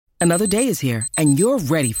Another day is here, and you're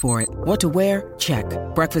ready for it. What to wear? Check.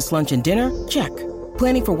 Breakfast, lunch, and dinner? Check.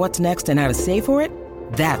 Planning for what's next and how to save for it?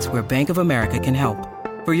 That's where Bank of America can help.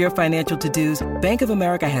 For your financial to-dos, Bank of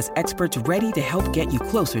America has experts ready to help get you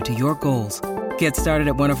closer to your goals. Get started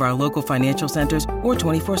at one of our local financial centers or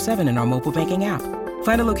 24/7 in our mobile banking app.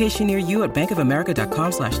 Find a location near you at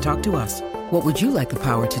bankofamerica.com/talktous. What would you like the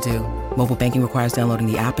power to do? Mobile banking requires downloading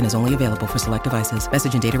the app and is only available for select devices.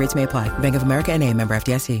 Message and data rates may apply. Bank of America N.A., member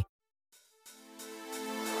FDIC.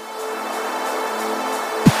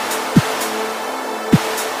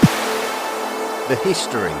 The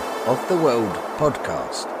History of the World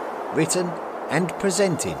podcast, written and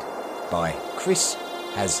presented by Chris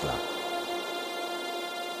Hasler.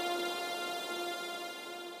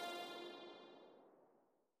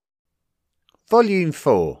 Volume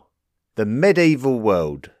 4, The Medieval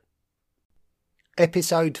World.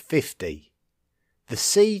 Episode 50, The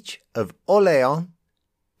Siege of Orléans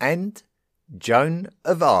and Joan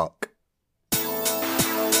of Arc.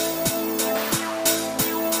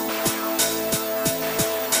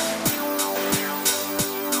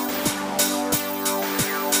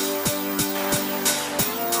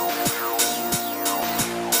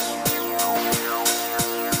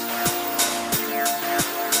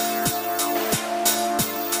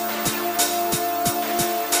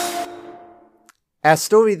 Our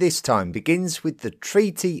story this time begins with the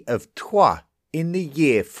Treaty of Troyes in the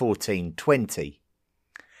year 1420.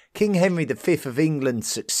 King Henry V of England's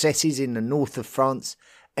successes in the north of France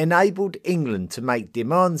enabled England to make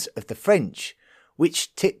demands of the French,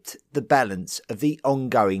 which tipped the balance of the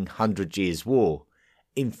ongoing 100 Years' War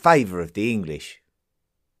in favour of the English.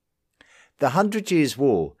 The 100 Years'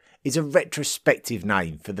 War is a retrospective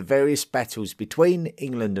name for the various battles between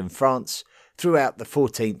England and France throughout the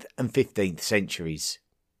 14th and 15th centuries.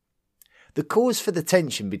 The cause for the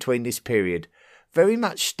tension between this period very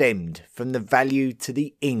much stemmed from the value to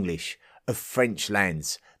the English of French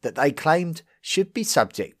lands that they claimed should be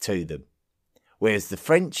subject to them, whereas the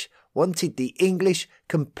French wanted the English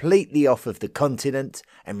completely off of the continent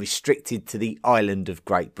and restricted to the island of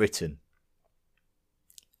Great Britain.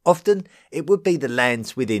 Often it would be the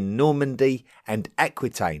lands within Normandy and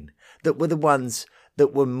Aquitaine that were the ones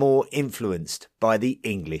that were more influenced by the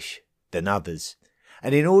English than others,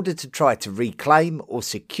 and in order to try to reclaim or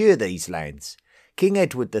secure these lands, King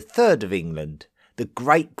Edward III of England, the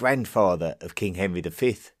great-grandfather of King Henry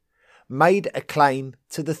V, made a claim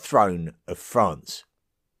to the throne of France.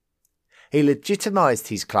 He legitimised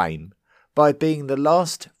his claim by being the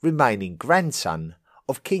last remaining grandson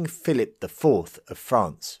of King Philip IV of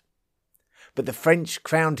France, but the French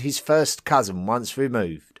crowned his first cousin once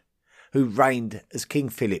removed, who reigned as King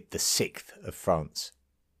Philip VI of France.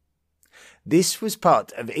 This was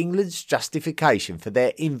part of England's justification for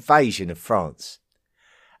their invasion of France,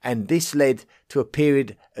 and this led to a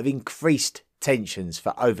period of increased tensions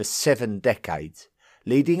for over 7 decades,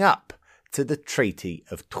 leading up to the Treaty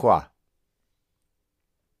of Troyes.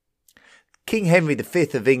 King Henry V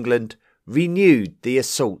of England renewed the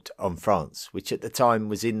assault on France, which at the time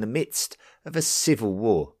was in the midst of a civil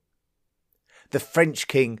war. The French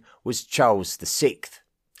king was Charles VI,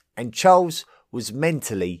 and Charles was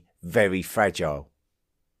mentally very fragile.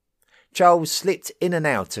 Charles slipped in and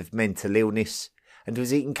out of mental illness and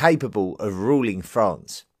was incapable of ruling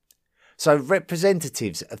France, so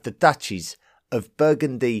representatives of the duchies of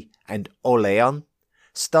Burgundy and Orléans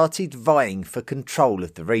started vying for control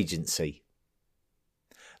of the regency.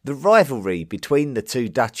 The rivalry between the two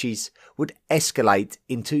duchies would escalate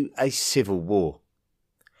into a civil war.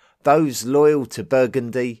 Those loyal to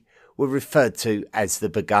Burgundy were referred to as the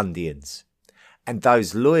Burgundians, and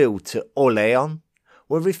those loyal to Orléans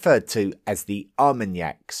were referred to as the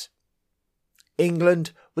Armagnacs.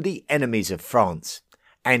 England were the enemies of France,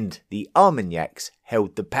 and the Armagnacs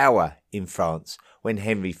held the power in France when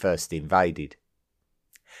Henry first invaded.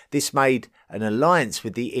 This made an alliance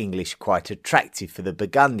with the English quite attractive for the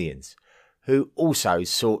Burgundians, who also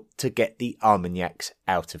sought to get the Armagnacs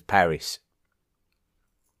out of Paris.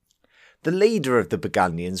 The leader of the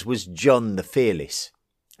Burgundians was John the Fearless,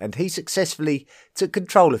 and he successfully took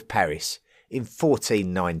control of Paris in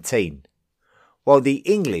 1419, while the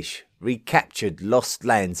English recaptured lost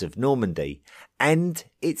lands of Normandy and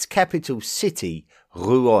its capital city,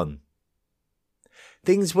 Rouen.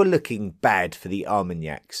 Things were looking bad for the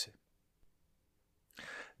Armagnacs.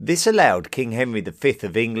 This allowed King Henry V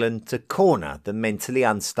of England to corner the mentally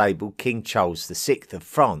unstable King Charles VI of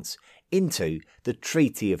France into the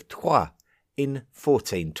Treaty of Troyes in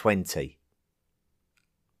 1420.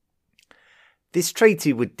 This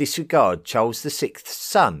treaty would disregard Charles VI's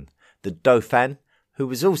son, the Dauphin, who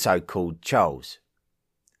was also called Charles.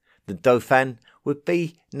 the Dauphin would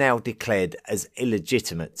be now declared as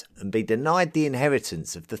illegitimate and be denied the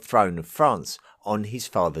inheritance of the throne of France on his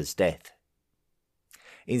father's death.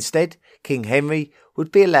 Instead, King Henry would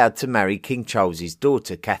be allowed to marry King Charles's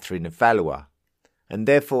daughter Catherine of Valois, and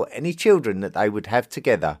therefore any children that they would have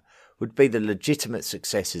together would be the legitimate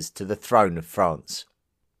successors to the throne of France.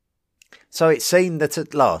 So it seemed that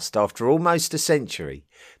at last, after almost a century,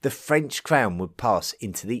 the French crown would pass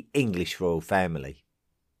into the English royal family.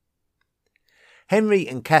 Henry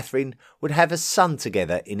and Catherine would have a son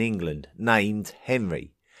together in England named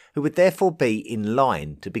Henry, who would therefore be in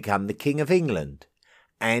line to become the King of England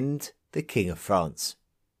and the King of France.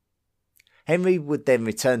 Henry would then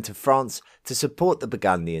return to France to support the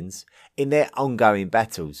Burgundians in their ongoing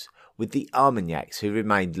battles with the Armagnacs, who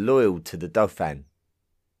remained loyal to the Dauphin.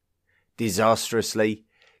 Disastrously,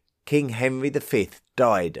 King Henry V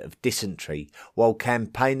died of dysentery while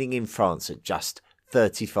campaigning in France at just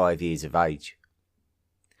 35 years of age.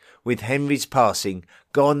 With Henry's passing,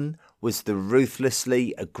 gone was the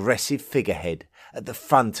ruthlessly aggressive figurehead at the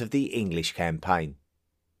front of the English campaign.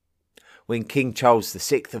 When King Charles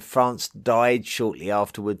VI of France died shortly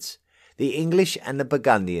afterwards, the English and the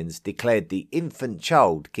Burgundians declared the infant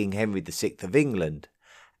child, King Henry VI of England,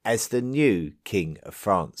 as the new King of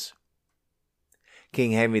France.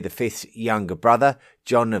 King Henry V's younger brother,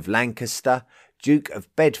 John of Lancaster, Duke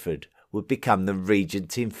of Bedford, would become the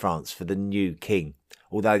regent in France for the new king,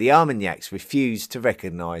 although the Armagnacs refused to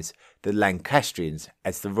recognise the Lancastrians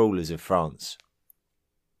as the rulers of France.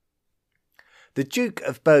 The Duke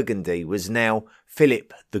of Burgundy was now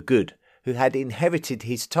Philip the Good, who had inherited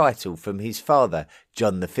his title from his father,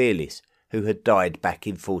 John the Fearless, who had died back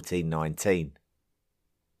in 1419.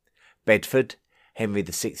 Bedford, Henry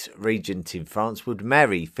VI's regent in France, would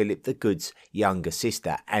marry Philip the Good's younger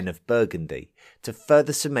sister, Anne of Burgundy, to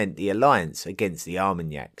further cement the alliance against the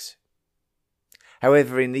Armagnacs.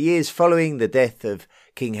 However, in the years following the death of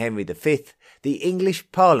King Henry V, the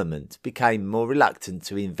English Parliament became more reluctant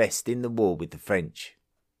to invest in the war with the French.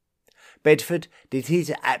 Bedford did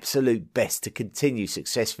his absolute best to continue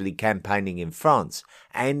successfully campaigning in France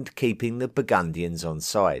and keeping the Burgundians on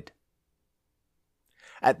side.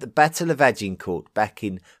 At the Battle of Agincourt back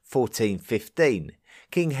in 1415,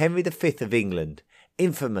 King Henry V of England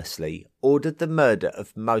infamously ordered the murder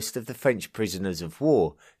of most of the French prisoners of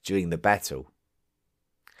war during the battle.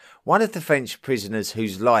 One of the French prisoners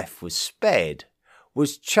whose life was spared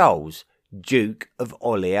was Charles, Duke of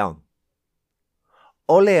Orléans.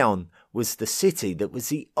 Orléans was the city that was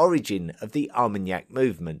the origin of the Armagnac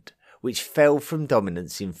movement, which fell from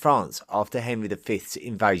dominance in France after Henry V's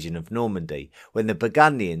invasion of Normandy, when the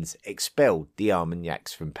Burgundians expelled the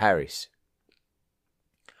Armagnacs from Paris.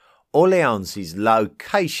 Orléans'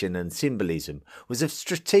 location and symbolism was of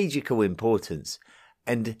strategical importance,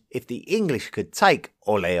 and if the English could take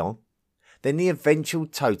Orléans, then the eventual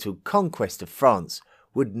total conquest of France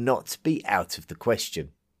would not be out of the question.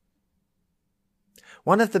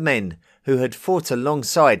 One of the men who had fought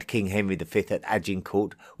alongside King Henry V at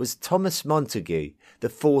Agincourt was Thomas Montague, the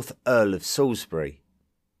 4th Earl of Salisbury.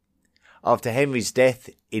 After Henry's death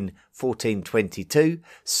in 1422,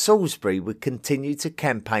 Salisbury would continue to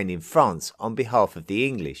campaign in France on behalf of the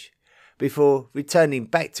English, before returning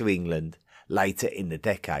back to England later in the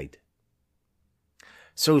decade.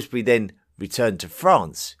 Salisbury then returned to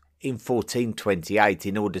France in 1428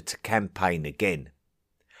 in order to campaign again,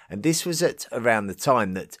 and this was at around the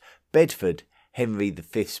time that Bedford, Henry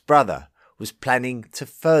V's brother, was planning to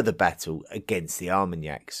further battle against the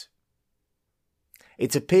Armagnacs.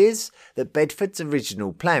 It appears that Bedford's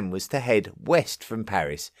original plan was to head west from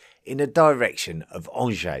Paris in a direction of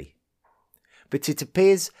Angers, but it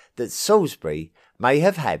appears that Salisbury may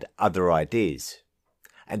have had other ideas,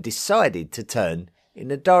 and decided to turn in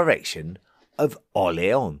the direction of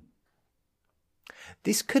Orléans.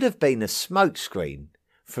 This could have been a smokescreen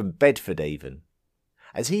from Bedford even,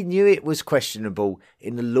 as he knew it was questionable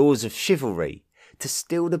in the laws of chivalry to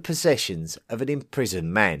steal the possessions of an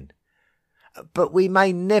imprisoned man. But we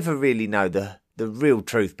may never really know the real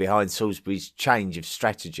truth behind Salisbury's change of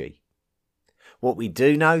strategy. What we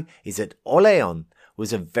do know is that Orléans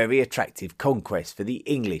was a very attractive conquest for the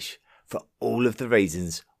English for all of the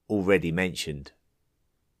reasons already mentioned.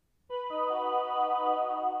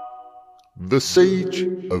 The Siege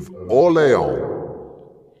of Orléans.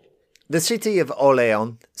 The city of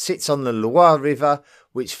Orléans sits on the Loire River,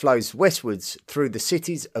 which flows westwards through the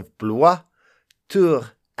cities of Blois, Tours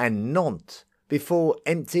and Nantes before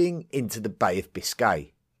emptying into the Bay of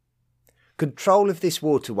Biscay. Control of this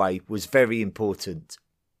waterway was very important.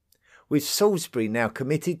 With Salisbury now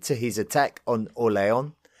committed to his attack on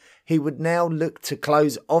Orléans, he would now look to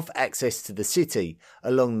close off access to the city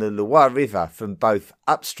along the Loire River from both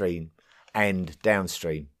upstream and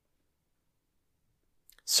downstream.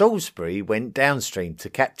 Salisbury went downstream to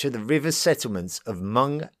capture the river settlements of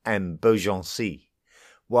Meung and Beaugency,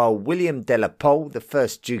 while William de la Pole, the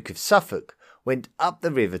first Duke of Suffolk, went up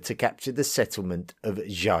the river to capture the settlement of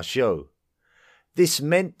Jargeau. This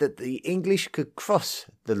meant that the English could cross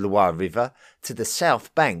the Loire River to the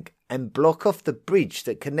south bank and block off the bridge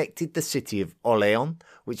that connected the city of Orléans,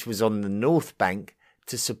 which was on the north bank,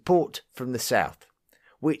 to support from the south,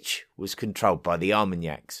 which was controlled by the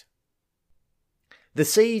Armagnacs. The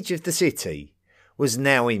siege of the city was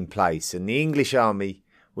now in place, and the English army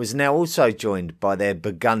was now also joined by their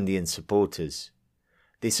Burgundian supporters.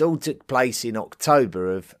 This all took place in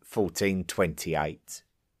October of 1428.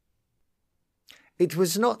 It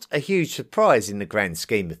was not a huge surprise in the grand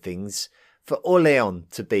scheme of things for Orléans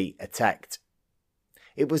to be attacked.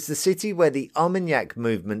 It was the city where the Armagnac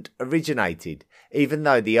movement originated, even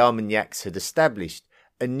though the Armagnacs had established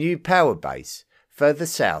a new power base further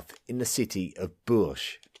south in the city of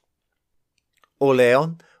Bourges.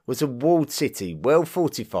 Orléans was a walled city, well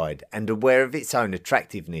fortified and aware of its own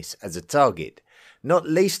attractiveness as a target, not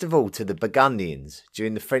least of all to the Burgundians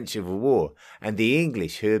during the French Civil War and the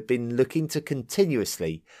English, who had been looking to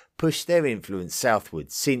continuously push their influence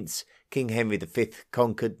southward since King Henry V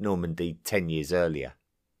conquered Normandy 10 years earlier.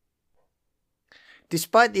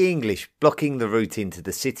 Despite the English blocking the route into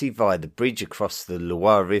the city via the bridge across the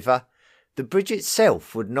Loire River, the bridge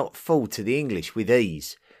itself would not fall to the English with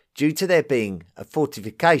ease, due to there being a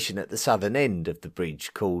fortification at the southern end of the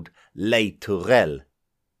bridge called Les Tourelles.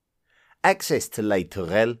 Access to Les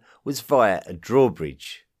Tourelles was via a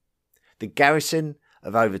drawbridge. The garrison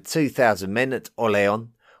of over 2,000 men at Orléans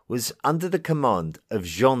was under the command of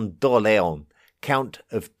Jean d'Orléans, Count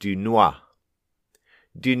of Dunois.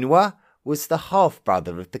 Dunois was the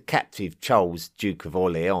half-brother of the captive Charles, Duke of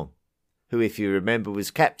Orléans, who, if you remember, was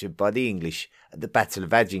captured by the English at the Battle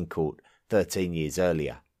of Agincourt 13 years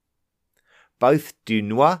earlier. Both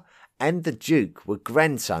Dunois and the Duke were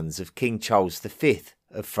grandsons of King Charles V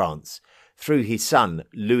of France through his son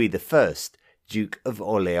Louis I, Duke of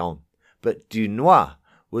Orléans, but Dunois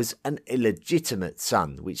was an illegitimate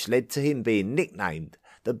son, which led to him being nicknamed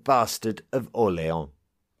the Bastard of Orléans.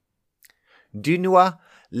 Dunois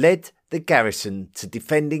led the garrison to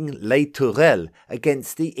defending Les Tourelles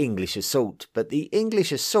against the English assault, but the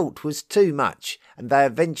English assault was too much and they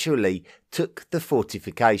eventually took the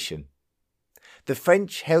fortification. The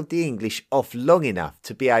French held the English off long enough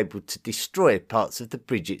to be able to destroy parts of the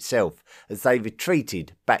bridge itself as they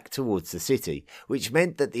retreated back towards the city, which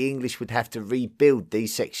meant that the English would have to rebuild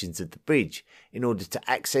these sections of the bridge in order to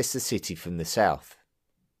access the city from the south.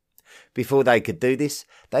 Before they could do this,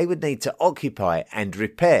 they would need to occupy and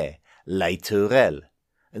repair Les Tourelles,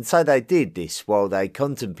 and so they did this while they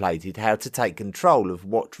contemplated how to take control of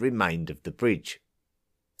what remained of the bridge.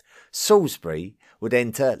 Salisbury would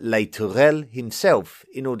enter Les Tourelles himself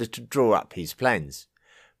in order to draw up his plans,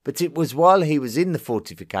 but it was while he was in the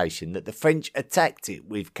fortification that the French attacked it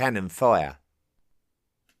with cannon fire.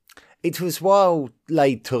 It was while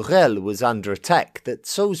Les Tourelles was under attack that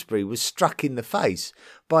Salisbury was struck in the face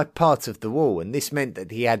by part of the wall, and this meant that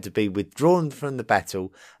he had to be withdrawn from the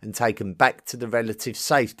battle and taken back to the relative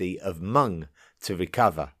safety of Meung to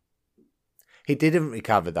recover. He didn't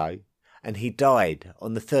recover though, and he died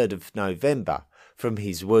on the 3rd of November from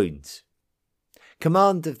his wounds.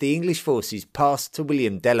 Command of the English forces passed to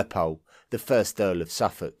William de la Pole, the 1st Earl of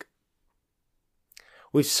Suffolk.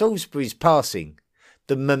 With Salisbury's passing,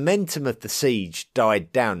 the momentum of the siege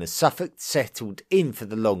died down as Suffolk settled in for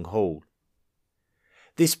the long haul.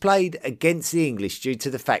 This played against the English due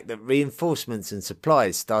to the fact that reinforcements and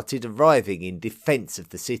supplies started arriving in defence of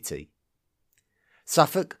the city.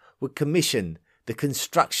 Suffolk would commission the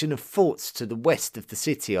construction of forts to the west of the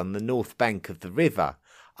city on the north bank of the river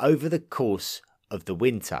over the course of the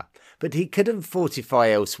winter, but he couldn't fortify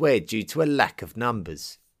elsewhere due to a lack of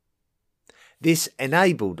numbers. This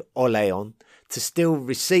enabled Orléans to still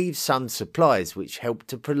receive some supplies which helped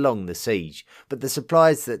to prolong the siege, but the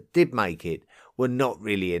supplies that did make it were not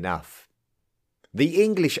really enough. The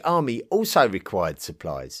English army also required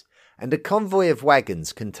supplies, and a convoy of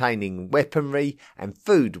wagons containing weaponry and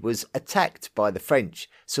food was attacked by the French,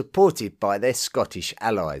 supported by their Scottish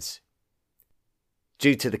allies.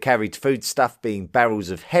 Due to the carried foodstuff being barrels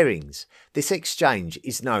of herrings, this exchange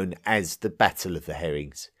is known as the Battle of the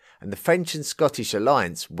Herrings, and the French and Scottish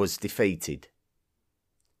alliance was defeated.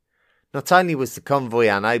 Not only was the convoy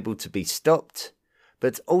unable to be stopped,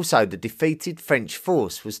 but also the defeated French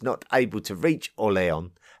force was not able to reach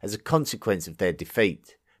Orléans as a consequence of their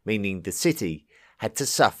defeat, meaning the city had to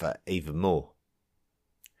suffer even more.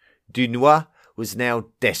 Dunois was now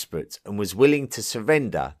desperate and was willing to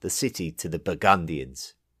surrender the city to the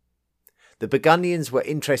Burgundians. The Burgundians were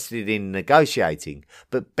interested in negotiating,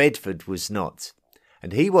 but Bedford was not,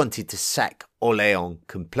 and he wanted to sack Orléans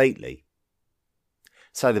completely.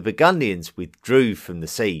 So the Burgundians withdrew from the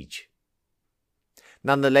siege.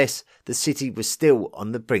 Nonetheless, the city was still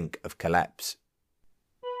on the brink of collapse.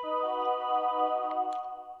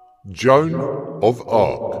 Joan of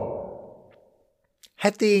Arc.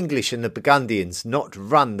 Had the English and the Burgundians not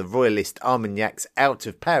run the royalist Armagnacs out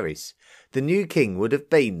of Paris, the new king would have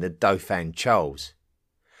been the Dauphin Charles.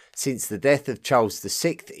 Since the death of Charles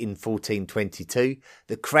VI in 1422,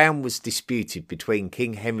 the crown was disputed between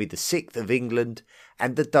King Henry VI of England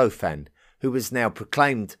and the Dauphin, who was now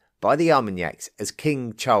proclaimed by the Armagnacs as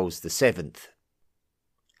King Charles VII.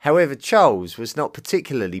 However, Charles was not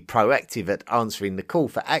particularly proactive at answering the call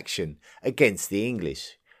for action against the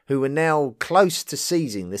English, who were now close to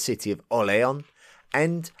seizing the city of Orléans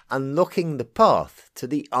and unlocking the path to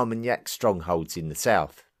the Armagnac strongholds in the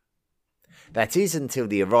south. That is until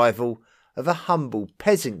the arrival of a humble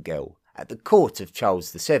peasant girl at the court of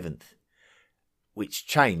Charles VII, which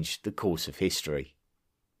changed the course of history.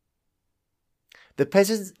 The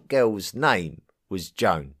peasant girl's name was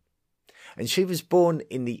Joan, and she was born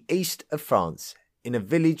in the east of France in a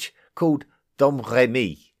village called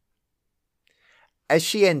Domremy. As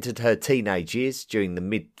she entered her teenage years during the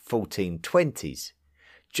mid-1420s,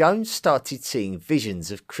 Joan started seeing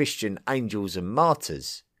visions of Christian angels and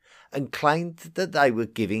martyrs and claimed that they were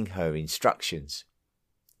giving her instructions.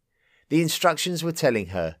 The instructions were telling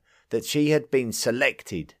her that she had been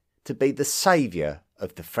selected to be the saviour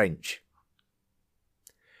of the French.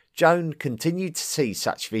 Joan continued to see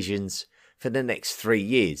such visions for the next 3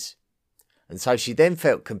 years, and so she then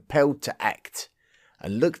felt compelled to act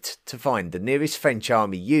and looked to find the nearest French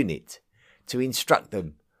army unit to instruct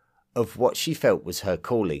them of what she felt was her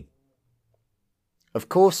calling. Of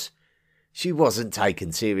course, she wasn't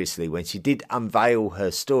taken seriously when she did unveil her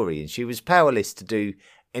story, and she was powerless to do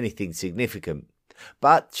anything significant,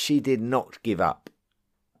 but she did not give up.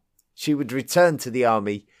 She would return to the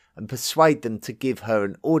army and persuade them to give her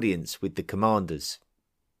an audience with the commanders.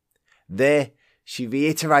 There, she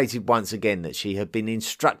reiterated once again that she had been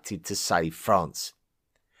instructed to save France,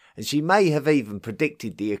 and she may have even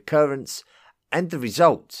predicted the occurrence and the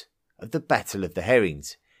result of the Battle of the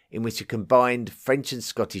Herrings, in which a combined French and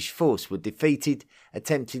Scottish force were defeated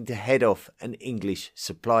attempting to head off an English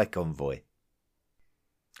supply convoy.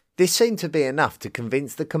 This seemed to be enough to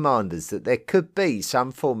convince the commanders that there could be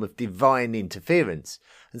some form of divine interference,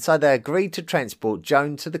 and so they agreed to transport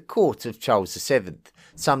Joan to the court of Charles VII,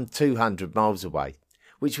 some 200 miles away,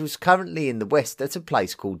 which was currently in the west at a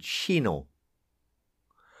place called Chinon.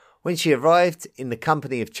 When she arrived in the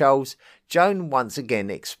company of Charles, Joan once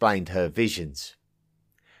again explained her visions.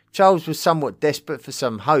 Charles was somewhat desperate for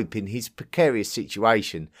some hope in his precarious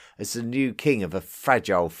situation as the new king of a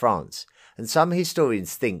fragile France, and some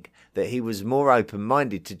historians think that he was more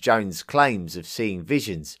open-minded to Joan's claims of seeing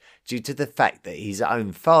visions due to the fact that his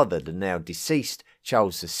own father, the now deceased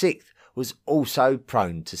Charles VI, was also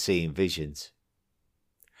prone to seeing visions.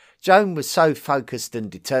 Joan was so focused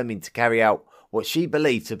and determined to carry out what she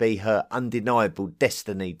believed to be her undeniable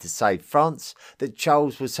destiny to save France that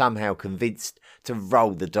Charles was somehow convinced to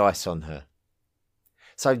roll the dice on her.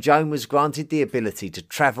 So Joan was granted the ability to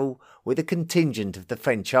travel with a contingent of the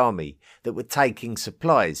French army that were taking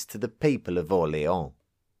supplies to the people of Orléans.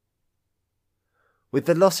 With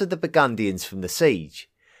the loss of the Burgundians from the siege,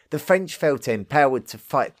 the French felt empowered to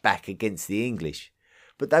fight back against the English,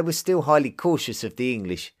 but they were still highly cautious of the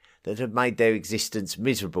English that had made their existence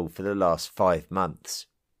miserable for the last 5 months.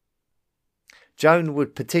 Joan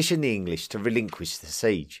would petition the English to relinquish the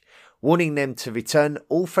siege, warning them to return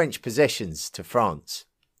all French possessions to France.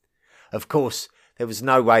 Of course, there was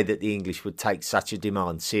no way that the English would take such a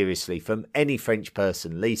demand seriously from any French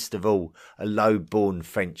person, least of all a low-born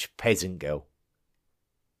French peasant girl.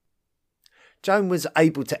 Joan was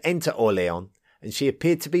able to enter Orléans, and she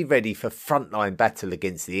appeared to be ready for frontline battle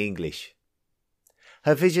against the English.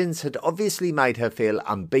 Her visions had obviously made her feel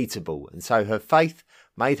unbeatable, and so her faith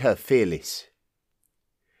made her fearless.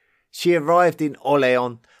 She arrived in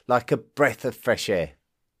Orléans like a breath of fresh air,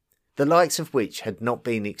 the likes of which had not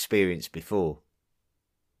been experienced before.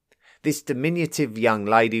 This diminutive young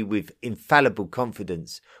lady with infallible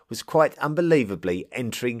confidence was quite unbelievably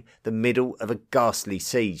entering the middle of a ghastly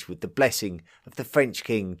siege with the blessing of the French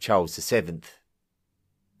King Charles VII.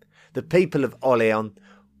 The people of Orléans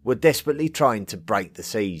were desperately trying to break the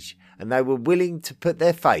siege, and they were willing to put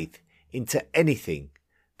their faith into anything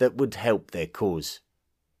that would help their cause.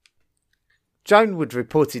 Joan would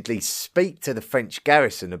reportedly speak to the French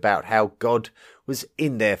garrison about how God was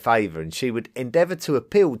in their favour, and she would endeavour to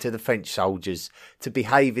appeal to the French soldiers to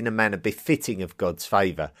behave in a manner befitting of God's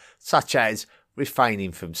favour, such as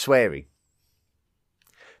refraining from swearing.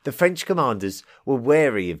 The French commanders were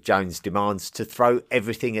wary of Joan's demands to throw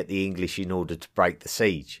everything at the English in order to break the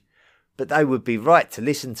siege, but they would be right to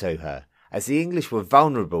listen to her, as the English were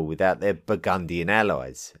vulnerable without their Burgundian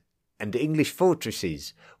allies, and English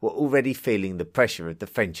fortresses were already feeling the pressure of the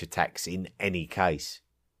French attacks in any case.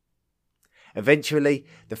 Eventually,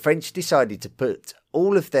 the French decided to put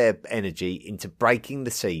all of their energy into breaking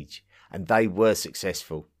the siege, and they were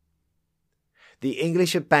successful. The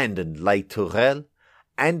English abandoned Les Tourelles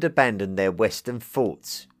and abandoned their western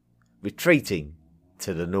forts, retreating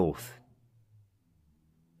to the north.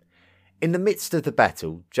 In the midst of the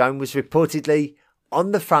battle, Joan was reportedly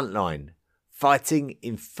on the front line, fighting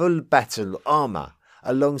in full battle armour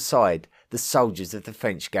alongside the soldiers of the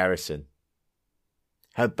French garrison.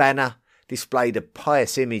 Her banner displayed a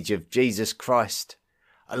pious image of Jesus Christ,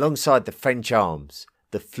 alongside the French arms,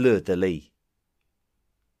 the fleur-de-lis.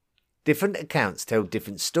 Different accounts tell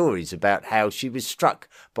different stories about how she was struck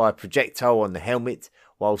by a projectile on the helmet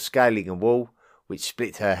while scaling a wall, which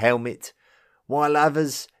split her helmet, while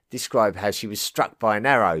others describe how she was struck by an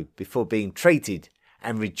arrow before being treated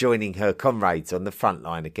and rejoining her comrades on the front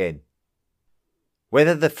line again.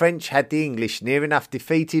 Whether the French had the English near enough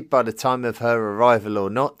defeated by the time of her arrival or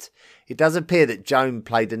not, it does appear that Joan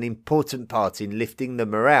played an important part in lifting the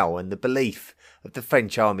morale and the belief of the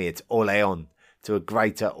French army at Orléans to a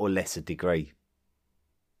greater or lesser degree.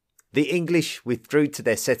 The English withdrew to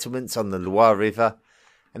their settlements on the Loire River,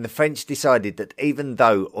 and the French decided that even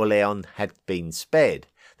though Orléans had been spared,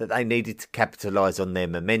 that they needed to capitalise on their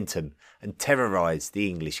momentum and terrorise the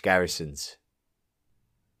English garrisons.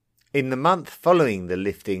 In the month following the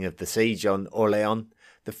lifting of the siege on Orléans,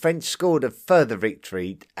 the French scored a further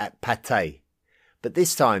victory at Patay, but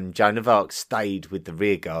this time Joan of Arc stayed with the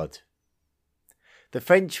rearguard. The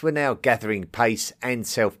French were now gathering pace and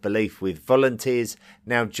self-belief, with volunteers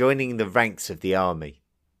now joining the ranks of the army.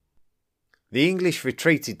 The English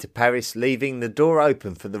retreated to Paris, leaving the door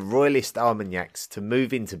open for the royalist Armagnacs to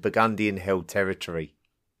move into Burgundian-held territory.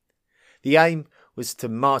 The aim was to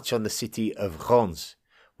march on the city of Reims,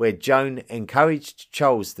 where Joan encouraged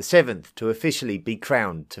Charles VII to officially be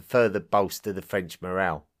crowned to further bolster the French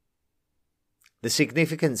morale. The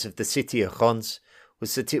significance of the city of Reims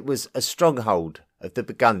was that it was a stronghold of the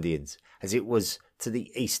Burgundians, as it was to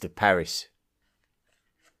the east of Paris.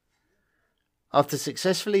 After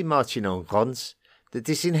successfully marching on Reims, the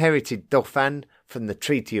disinherited Dauphin from the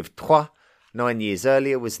Treaty of Troyes 9 years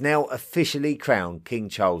earlier was now officially crowned King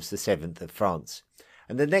Charles VII of France,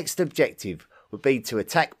 and the next objective would be to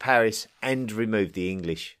attack Paris and remove the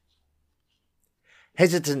English.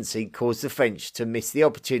 Hesitancy caused the French to miss the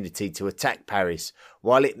opportunity to attack Paris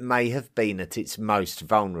while it may have been at its most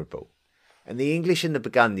vulnerable, and the English and the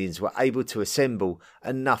Burgundians were able to assemble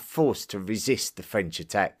enough force to resist the French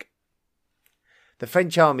attack. The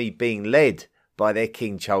French army, being led by their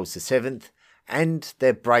King Charles VII and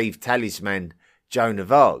their brave talisman Joan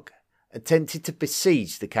of Arc, attempted to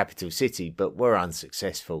besiege the capital city but were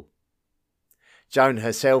unsuccessful. Joan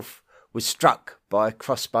herself was struck by a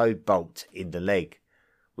crossbow bolt in the leg,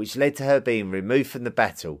 which led to her being removed from the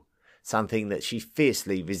battle, something that she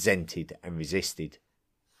fiercely resented and resisted.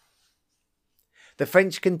 The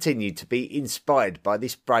French continued to be inspired by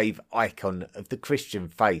this brave icon of the Christian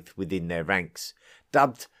faith within their ranks.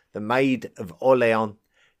 Dubbed the Maid of Orléans,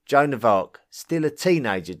 Joan of Arc, still a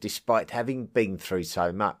teenager despite having been through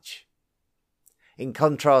so much. In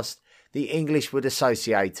contrast, the English would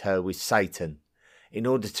associate her with Satan, in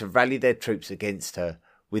order to rally their troops against her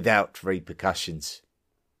without repercussions.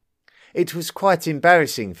 It was quite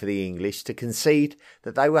embarrassing for the English to concede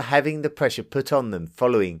that they were having the pressure put on them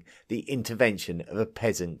following the intervention of a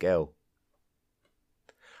peasant girl.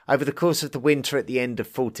 Over the course of the winter at the end of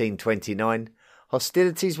 1429,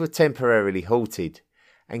 hostilities were temporarily halted,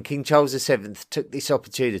 and King Charles VII took this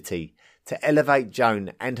opportunity to elevate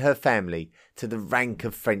Joan and her family to the rank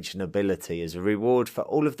of French nobility as a reward for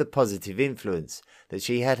all of the positive influence that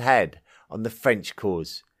she had had on the French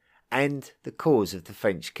cause and the cause of the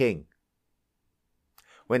French king.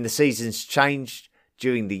 When the seasons changed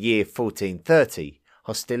during the year 1430,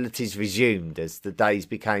 hostilities resumed as the days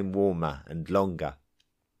became warmer and longer.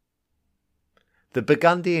 The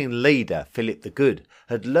Burgundian leader, Philip the Good,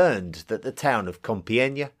 had learned that the town of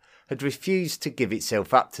Compiègne had refused to give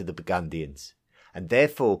itself up to the Burgundians, and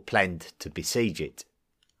therefore planned to besiege it.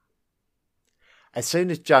 As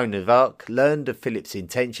soon as Joan of Arc learned of Philip's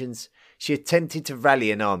intentions, she attempted to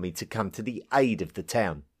rally an army to come to the aid of the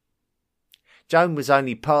town. Joan was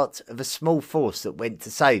only part of a small force that went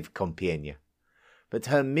to save Compiègne, but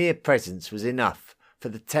her mere presence was enough for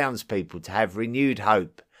the townspeople to have renewed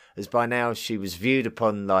hope, as by now she was viewed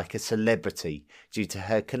upon like a celebrity due to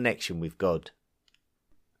her connection with God.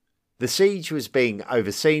 The siege was being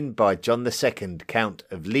overseen by John II, Count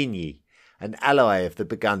of Ligny, an ally of the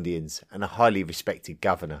Burgundians and a highly respected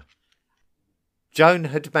governor. Joan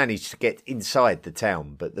had managed to get inside the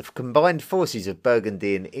town, but the combined forces of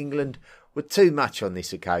Burgundy and England were too much on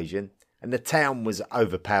this occasion, and the town was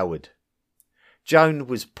overpowered. Joan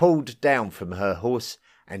was pulled down from her horse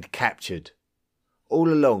and captured, all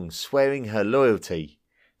along swearing her loyalty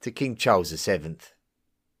to King Charles VII.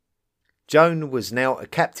 Joan was now a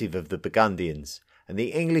captive of the Burgundians, and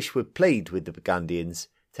the English would plead with the Burgundians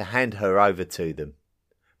to hand her over to them.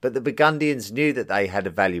 But the Burgundians knew that they had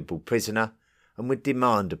a valuable prisoner and would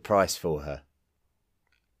demand a price for her.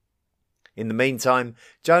 In the meantime,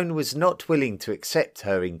 Joan was not willing to accept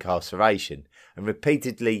her incarceration and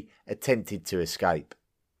repeatedly attempted to escape.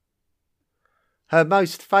 Her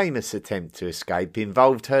most famous attempt to escape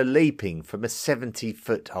involved her leaping from a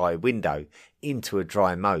 70-foot-high window into a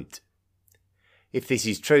dry moat. If this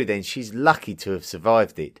is true, then she's lucky to have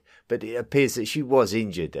survived it, but it appears that she was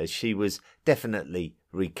injured, as she was definitely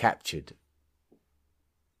recaptured.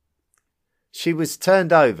 She was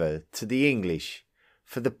turned over to the English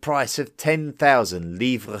for the price of 10,000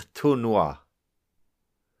 livres tournois.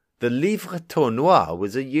 The livre tournois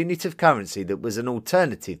was a unit of currency that was an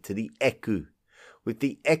alternative to the écu, with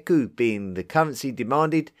the écu being the currency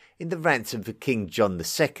demanded in the ransom for King John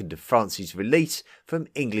II of France's release from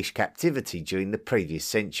English captivity during the previous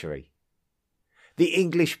century. The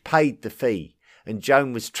English paid the fee, and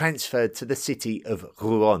Joan was transferred to the city of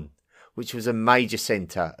Rouen, which was a major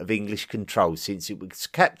centre of English control since it was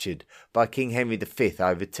captured by King Henry V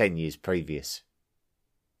over 10 years previous.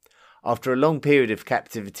 After a long period of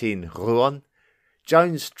captivity in Rouen,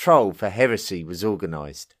 Joan's trial for heresy was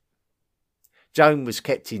organised. Joan was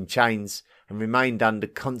kept in chains and remained under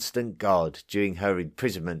constant guard during her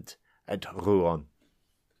imprisonment at Rouen.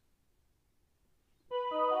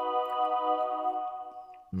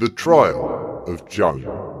 The Trial of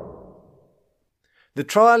Joan. The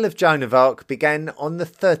trial of Joan of Arc began on the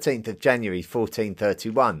 13th of January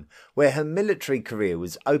 1431, where her military career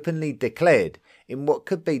was openly declared in what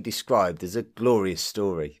could be described as a glorious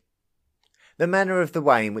story. The manner of the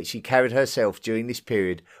way in which she carried herself during this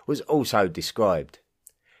period was also described.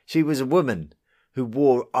 She was a woman who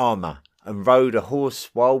wore armour and rode a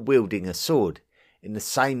horse while wielding a sword in the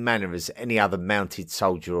same manner as any other mounted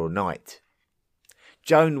soldier or knight.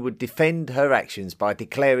 Joan would defend her actions by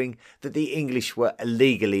declaring that the English were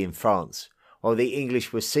illegally in France, while the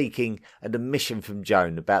English were seeking an admission from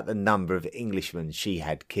Joan about the number of Englishmen she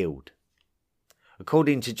had killed.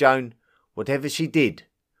 According to Joan, whatever she did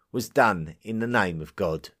was done in the name of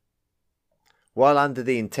God. While under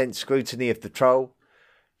the intense scrutiny of the trial,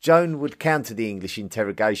 Joan would counter the English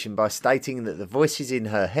interrogation by stating that the voices in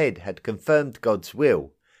her head had confirmed God's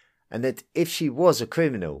will, and that if she was a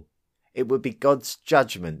criminal, it would be God's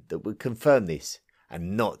judgment that would confirm this,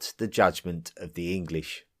 and not the judgment of the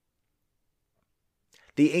English.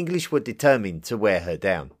 The English were determined to wear her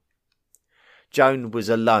down. Joan was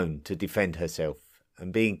alone to defend herself,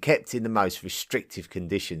 and being kept in the most restrictive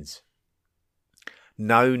conditions.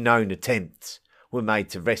 No known attempts were made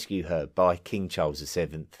to rescue her by King Charles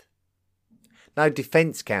VII. No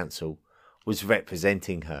defence counsel was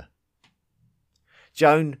representing her.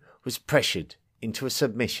 Joan was pressured into a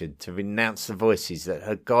submission to renounce the voices that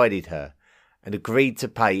had guided her and agreed to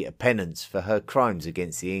pay a penance for her crimes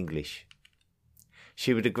against the English.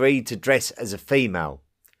 She would agree to dress as a female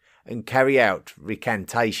and carry out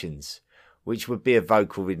recantations, which would be a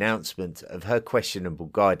vocal renouncement of her questionable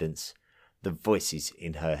guidance, the voices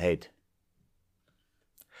in her head.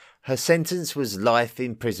 Her sentence was life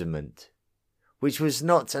imprisonment, which was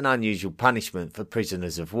not an unusual punishment for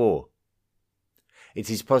prisoners of war. It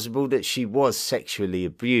is possible that she was sexually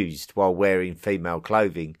abused while wearing female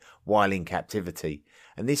clothing while in captivity,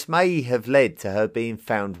 and this may have led to her being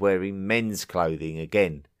found wearing men's clothing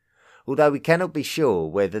again, although we cannot be sure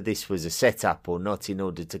whether this was a set-up or not in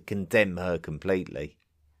order to condemn her completely.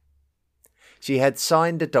 She had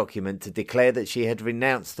signed a document to declare that she had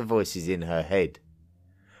renounced the voices in her head.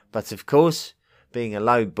 But of course, being a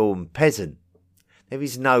low-born peasant, there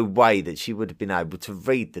is no way that she would have been able to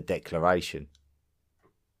read the declaration.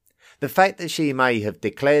 The fact that she may have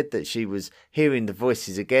declared that she was hearing the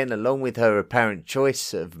voices again, along with her apparent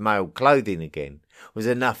choice of male clothing again, was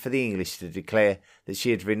enough for the English to declare that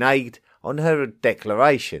she had reneged on her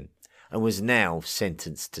declaration and was now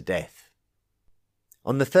sentenced to death.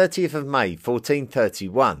 On the 30th of May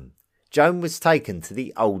 1431, Joan was taken to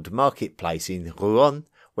the old marketplace in Rouen,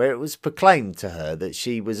 where it was proclaimed to her that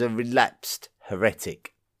she was a relapsed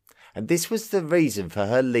heretic, and this was the reason for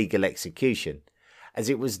her legal execution, as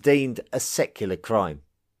it was deemed a secular crime.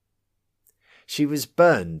 She was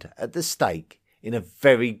burned at the stake in a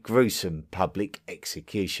very gruesome public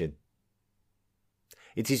execution.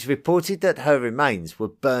 It is reported that her remains were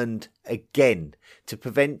burned again to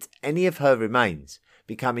prevent any of her remains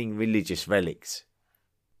becoming religious relics.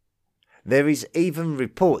 There is even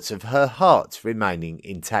reports of her heart remaining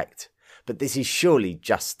intact, but this is surely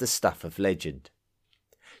just the stuff of legend.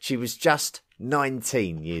 She was just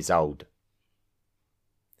 19 years old.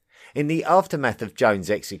 In the aftermath of Joan's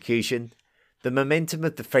execution, the momentum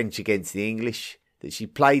of the French against the English, that she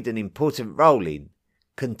played an important role in,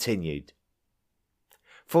 continued.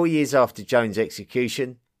 4 years after Joan's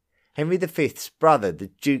execution, Henry V's brother,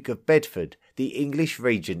 the Duke of Bedford, the English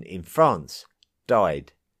regent in France,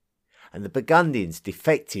 died, and the Burgundians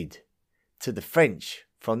defected to the French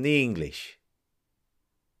from the English.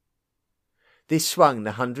 This swung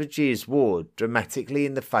the 100 Years' War dramatically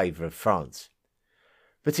in the favour of France.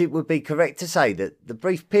 But it would be correct to say that the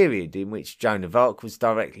brief period in which Joan of Arc was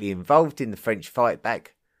directly involved in the French fight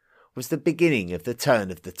back was the beginning of the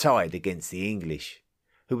turn of the tide against the English,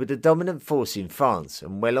 who were the dominant force in France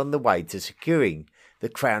and well on the way to securing the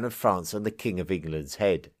crown of France on the King of England's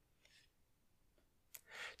head.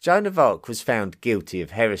 Joan of Arc was found guilty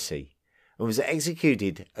of heresy and was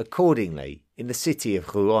executed accordingly in the city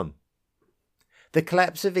of Rouen. The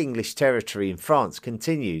collapse of English territory in France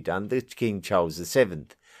continued under King Charles VII,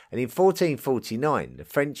 and in 1449 the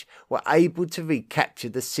French were able to recapture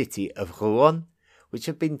the city of Rouen, which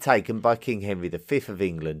had been taken by King Henry V of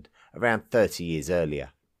England around 30 years earlier.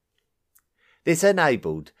 This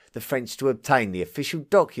enabled the French to obtain the official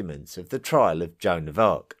documents of the trial of Joan of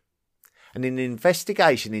Arc, and an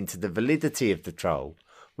investigation into the validity of the trial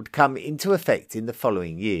would come into effect in the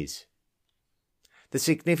following years. The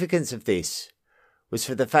significance of this was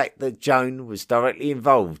for the fact that Joan was directly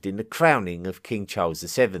involved in the crowning of King Charles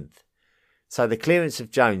VII, so the clearance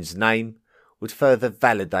of Joan's name would further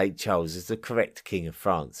validate Charles as the correct King of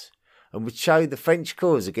France, and would show the French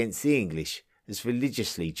cause against the English as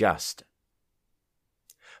religiously just.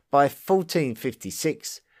 By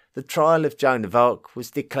 1456, the trial of Joan of Arc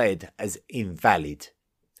was declared as invalid,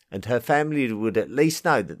 and her family would at least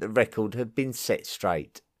know that the record had been set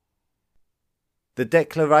straight. The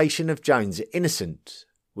declaration of Joan's innocence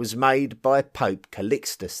was made by Pope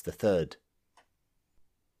Calixtus III.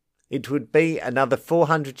 It would be another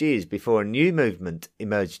 400 years before a new movement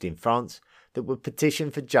emerged in France that would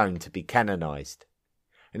petition for Joan to be canonised,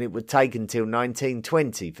 and it would take until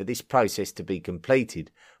 1920 for this process to be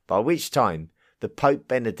completed, by which time the Pope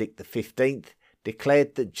Benedict XV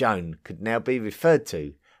declared that Joan could now be referred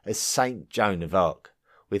to as Saint Joan of Arc,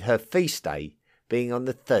 with her feast day being on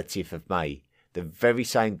the 30th of May, the very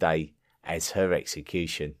same day as her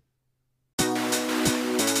execution.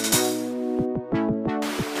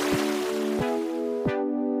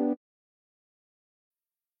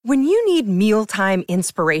 When you need mealtime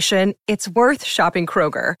inspiration, it's worth shopping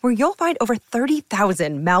Kroger, where you'll find over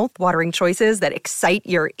 30,000 mouth-watering choices that excite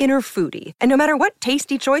your inner foodie. And no matter what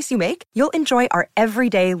tasty choice you make, you'll enjoy our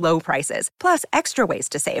everyday low prices, plus extra ways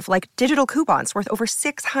to save, like digital coupons worth over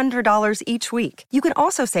 $600 each week. You can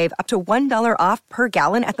also save up to $1 off per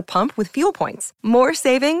gallon at the pump with fuel points. More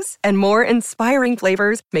savings and more inspiring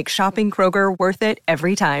flavors make shopping Kroger worth it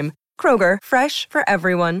every time. Kroger, fresh for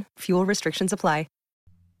everyone. Fuel restrictions apply.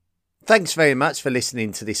 Thanks very much for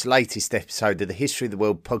listening to this latest episode of the History of the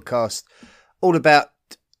World podcast, all about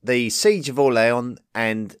the Siege of Orléans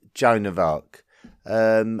and Joan of Arc.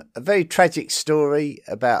 A very tragic story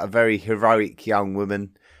about a very heroic young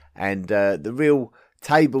woman, and the real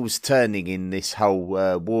tables turning in this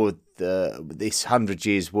whole war, this 100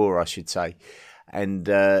 Years' War, I should say. And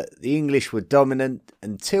the English were dominant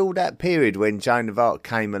until that period when Joan of Arc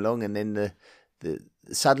came along, and then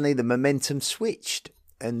suddenly the momentum switched.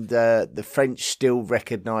 And the French still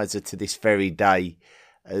recognise her to this very day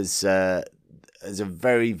as a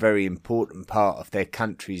very, very important part of their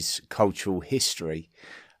country's cultural history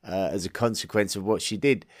as a consequence of what she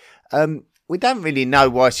did. We don't really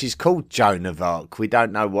know why she's called Joan of Arc. We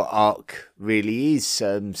don't know what Arc really is.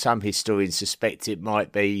 Some historians suspect it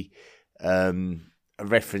might be a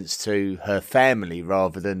reference to her family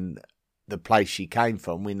rather than the place she came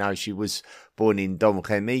from. We know she was born in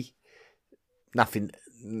Domremy.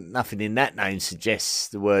 nothing in that name suggests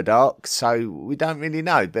the word ark, so we don't really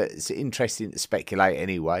know, but it's interesting to speculate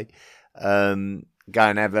anyway. Go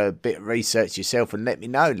and have a bit of research yourself and let me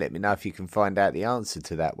know if you can find out the answer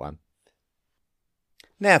to that one.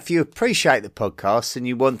 Now, if you appreciate the podcast and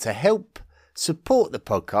you want to help support the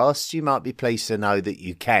podcast, you might be pleased to know that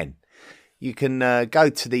you can. You can go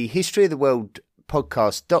to the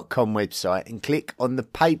historyoftheworldpodcast.com website and click on the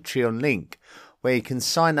Patreon link, where you can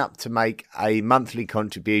sign up to make a monthly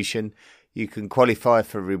contribution. You can qualify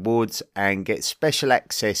for rewards and get special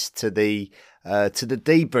access to the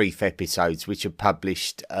debrief episodes, which are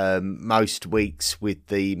published most weeks with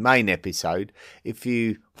the main episode. If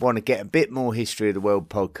you want to get a bit more History of the World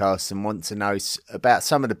podcast and want to know about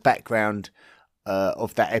some of the background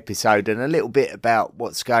of that episode and a little bit about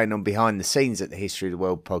what's going on behind the scenes at the History of the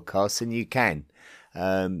World podcast, then you can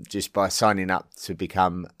just by signing up to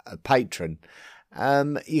become a patron.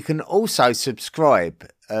 You can also subscribe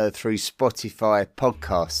through Spotify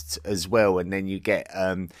podcasts as well, and then you get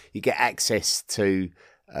access to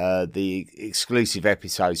the exclusive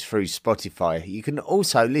episodes through Spotify. You can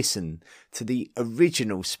also listen to the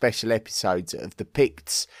original special episodes of the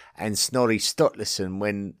Picts and Snorri Sturluson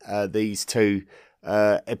when these two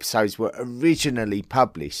episodes were originally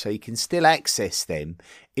published, so you can still access them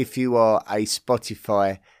if you are a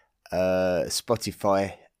Spotify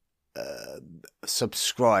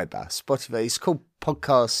subscriber. Spotify, it's called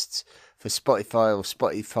Podcasts for Spotify, or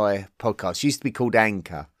Spotify Podcasts. It used to be called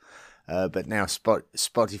Anchor, but now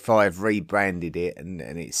Spotify have rebranded it, and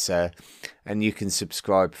it's and you can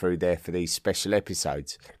subscribe through there for these special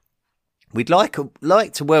episodes. We'd like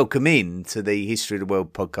to welcome in to the History of the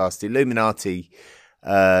World podcast Illuminati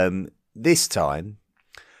this time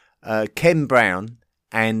Ken Brown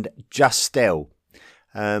and Justel,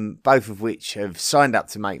 both of which have signed up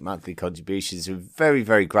to make monthly contributions. We're very,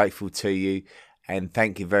 very grateful to you, and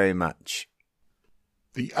thank you very much.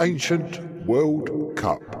 The Ancient World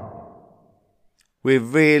Cup. We're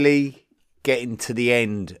really getting to the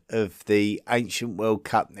end of the Ancient World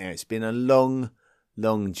Cup now. It's been a long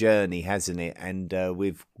journey, hasn't it? And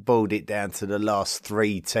we've boiled it down to the last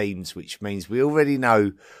three teams, which means we already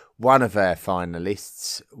know one of our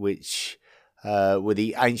finalists, which were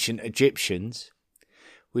the ancient Egyptians.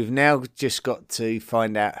 We've now just got to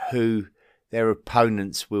find out who their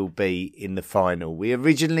opponents will be in the final. We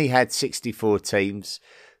originally had 64 teams.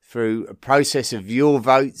 Through a process of your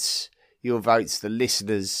votes, the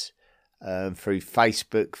listeners, through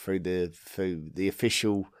Facebook, through the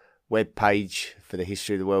official web page for the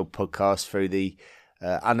History of the World podcast, through the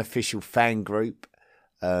unofficial fan group,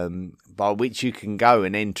 by which you can go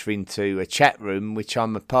and enter into a chat room, which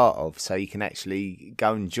I'm a part of, so you can actually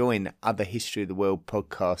go and join other History of the World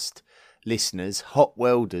podcast listeners, hot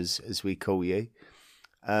welders as we call you,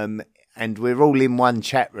 and we're all in one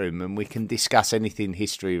chat room and we can discuss anything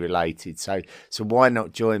history related, so why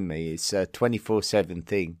not join me? It's a 24/7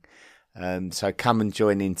 thing. So come and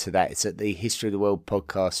join into that. It's at the History of the World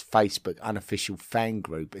podcast Facebook unofficial fan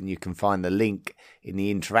group, and you can find the link in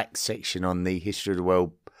the interact section on the History of the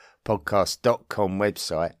World podcast.com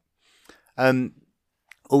website.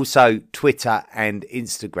 Also, Twitter and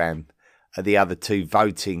Instagram are the other two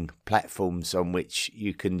voting platforms on which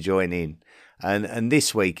you can join in. And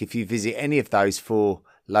this week, if you visit any of those four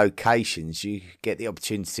locations, you get the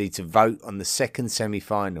opportunity to vote on the second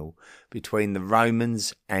semi-final between the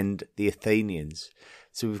Romans and the Athenians.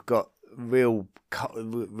 So we've got real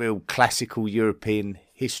classical European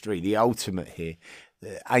history, the ultimate here,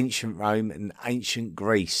 the ancient Rome and ancient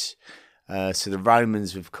Greece. So the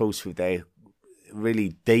Romans, of course, with their really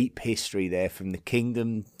deep history there, from the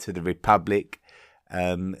kingdom to the republic,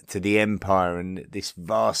 to the empire, and this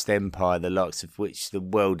vast empire, the likes of which the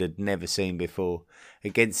world had never seen before,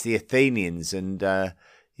 against the Athenians. And,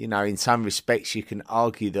 in some respects, you can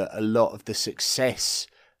argue that a lot of the success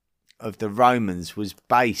of the Romans was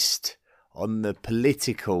based on the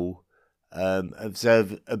political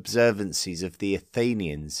observances of the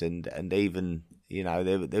Athenians. And even,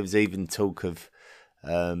 there was even talk of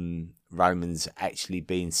Romans actually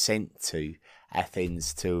being sent to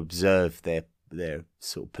Athens to observe their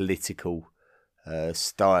sort of political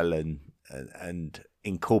style and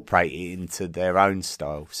incorporate it into their own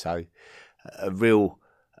style. So a real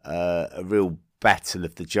battle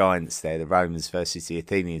of the giants there, the Romans versus the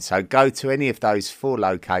Athenians. So go to any of those four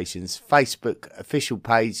locations: Facebook official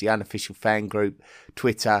page, the unofficial fan group,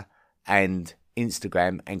 Twitter and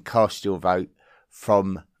Instagram, and cast your vote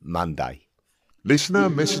from Monday. Listener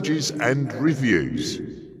messages and reviews.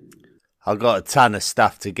 I've got a ton of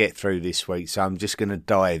stuff to get through this week, so I'm just going to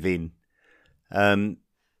dive in.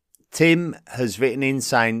 Tim has written in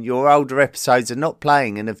saying, your older episodes are not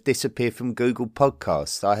playing and have disappeared from Google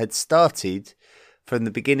Podcasts. I had started from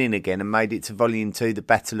the beginning again and made it to volume 2, The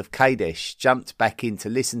Battle of Kadesh, jumped back in to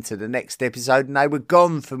listen to the next episode and they were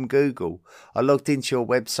gone from Google. I logged into your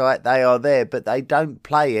website, they are there, but they don't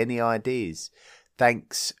play any ideas.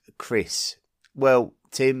 Thanks, Chris. Well,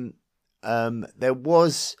 Tim, there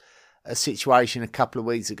was a situation a couple of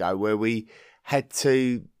weeks ago where we had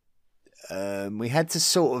to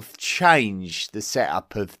sort of change the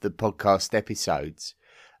setup of the podcast episodes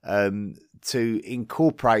to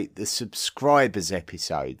incorporate the subscribers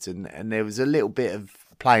episodes, and there was a little bit of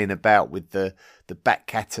playing about with the back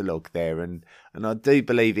catalogue there, and I do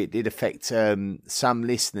believe it did affect some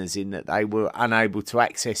listeners in that they were unable to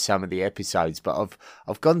access some of the episodes. But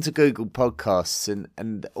I've gone to Google Podcasts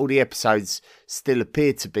and all the episodes still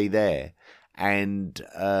appear to be there. And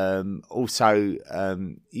also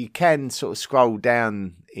you can sort of scroll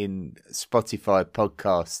down in Spotify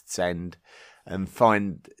podcasts and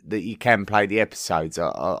find that you can play the episodes.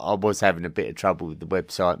 I was having a bit of trouble with the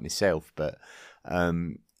website myself, but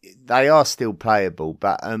they are still playable.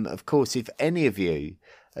 But of course, if any of you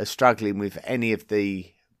are struggling with any of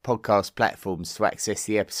the podcast platforms to access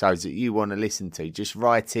the episodes that you want to listen to, just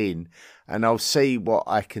write in and I'll see what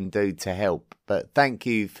I can do to help. But thank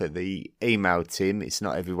you for the email, Tim. It's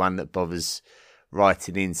not everyone that bothers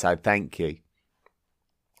writing in, so thank you.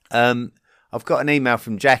 I've got an email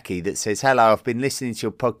from Jackie that says, hello, I've been listening to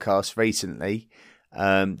your podcast recently,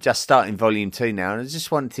 just starting volume 2 now, and I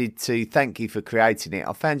just wanted to thank you for creating it.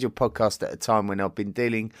 I found your podcast at a time when I've been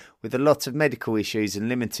dealing with a lot of medical issues and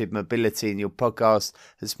limited mobility, and your podcast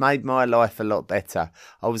has made my life a lot better.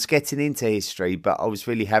 I was getting into history, but I was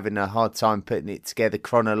really having a hard time putting it together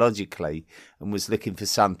chronologically and was looking for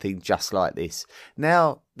something just like this.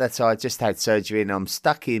 Now that I just had surgery and I'm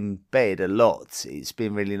stuck in bed a lot, it's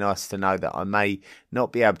been really nice to know that I may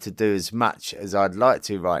not be able to do as much as I'd like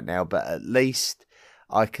to right now, but at least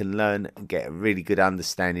I can learn and get a really good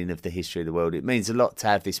understanding of the history of the world. It means a lot to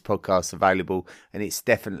have this podcast available, and it's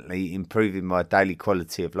definitely improving my daily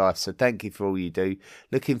quality of life. So thank you for all you do.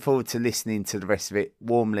 Looking forward to listening to the rest of it.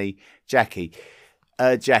 Warmly, Jackie.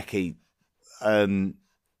 Jackie,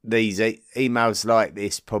 these emails like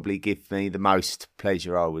this probably give me the most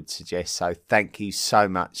pleasure, I would suggest. So thank you so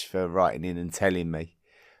much for writing in and telling me.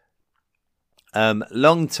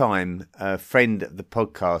 Long time friend of the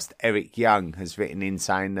podcast, Eric Young, has written in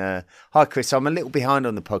saying, hi Chris, I'm a little behind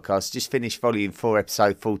on the podcast, just finished volume 4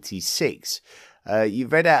 episode 46. You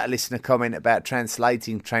read out a listener comment about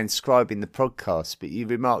transcribing the podcast, but you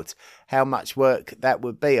remarked how much work that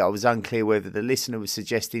would be. I was unclear whether the listener was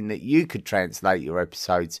suggesting that you could translate your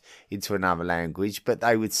episodes into another language, but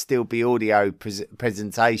they would still be audio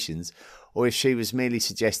presentations, or if she was merely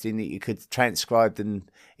suggesting that you could transcribe them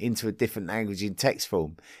into a different language in text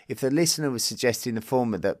form. If the listener was suggesting the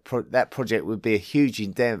former, that project would be a huge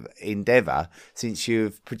endeavour since you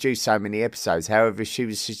have produced so many episodes. However, if she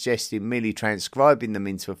was suggesting merely transcribing them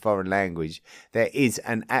into a foreign language, there is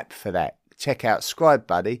an app for that. Check out Scribe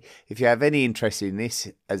Buddy if you have any interest in this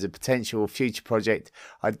as a potential future project.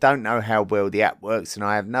 I don't know how well the app works and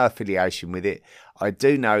I have no affiliation with it. I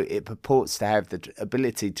do know it purports to have the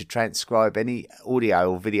ability to transcribe any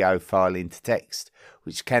audio or video file into text,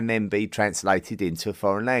 which can then be translated into a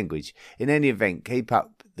foreign language. In any event, keep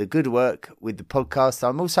up the good work with the podcast.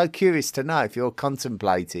 I'm also curious to know if you're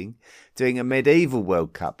contemplating doing a medieval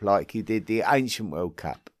World Cup like you did the ancient World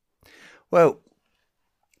Cup. Well,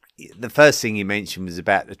 the first thing you mentioned was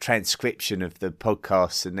about the transcription of the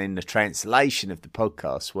podcast and then the translation of the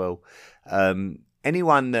podcast. Well,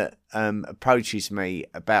 anyone that approaches me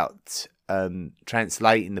about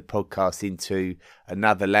translating the podcast into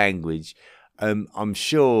another language, I'm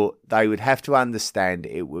sure they would have to understand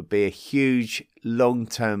it would be a huge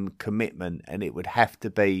long-term commitment and it would have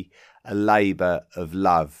to be a labour of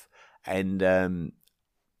love. And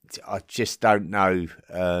I just don't know.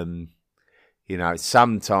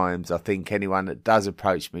 Sometimes I think anyone that does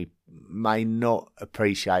approach me may not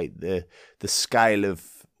appreciate the scale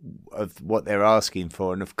of what they're asking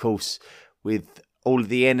for. And of course, with all of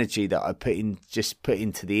the energy that I put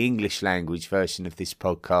into the English language version of this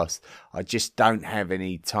podcast, I just don't have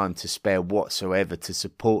any time to spare whatsoever to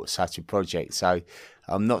support such a project. So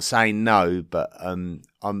I'm not saying no, but I'm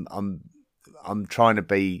trying to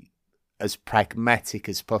be as pragmatic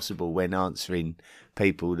as possible when answering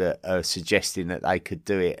people that are suggesting that they could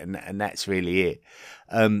do it, and that's really it.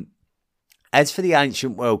 As for the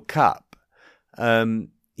ancient World Cup,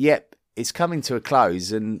 it's coming to a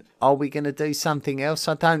close, and are we going to do something else?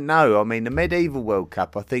 I don't know. I mean, the medieval World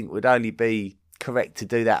Cup, I think, would only be correct to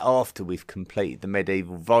do that after we've completed the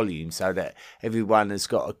medieval volume, so that everyone has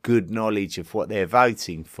got a good knowledge of what they're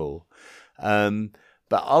voting for.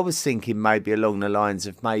 But I was thinking maybe along the lines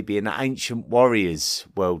of maybe an Ancient Warriors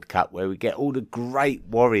World Cup, where we get all the great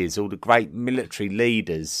warriors, all the great military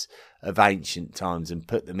leaders of ancient times, and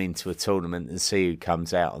put them into a tournament and see who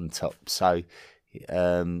comes out on top. So,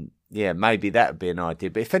 yeah, maybe that would be an idea.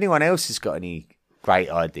 But if anyone else has got any great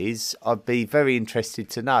ideas, I'd be very interested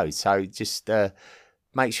to know. So just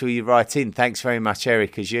make sure you write in. Thanks very much,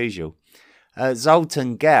 Eric, as usual.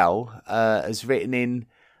 Zoltan Gal has written in...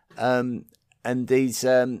 and he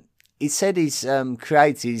said he's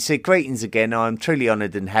created. He said, "Greetings again. I'm truly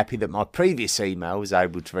honoured and happy that my previous email was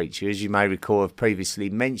able to reach you. As you may recall, I've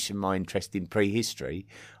previously mentioned my interest in prehistory.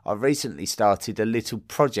 I've recently started a little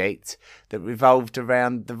project that revolved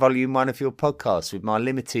around the volume 1 of your podcast. With my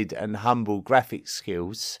limited and humble graphic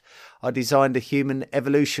skills, I designed a human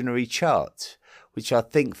evolutionary chart, which I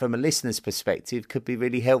think from a listener's perspective could be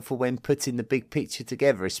really helpful when putting the big picture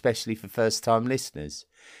together, especially for first-time listeners.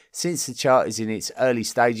 Since the chart is in its early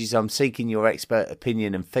stages, I'm seeking your expert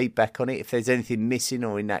opinion and feedback on it. If there's anything missing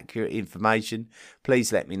or inaccurate information,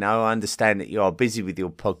 please let me know. I understand that you are busy with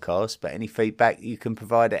your podcast, but any feedback you can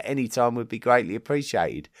provide at any time would be greatly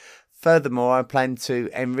appreciated. Furthermore, I plan to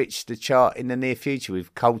enrich the chart in the near future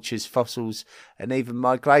with cultures, fossils, and even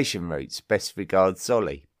migration routes. Best regards,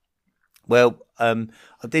 Zolly." Well, I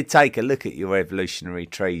did take a look at your evolutionary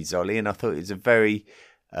tree, Zolly, and I thought it was a very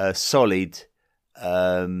solid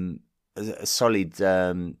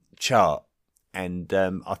chart, and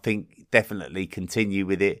I think definitely continue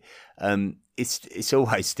with it. It's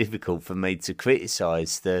always difficult for me to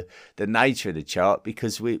criticise the nature of the chart,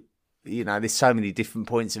 because there's so many different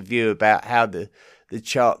points of view about how the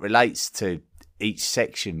chart relates to each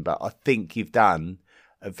section, but I think you've done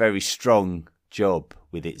a very strong job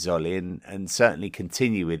with it, Zolly, and certainly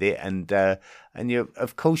continue with it, and you're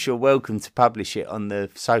welcome to publish it on the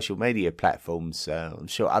social media platforms. I'm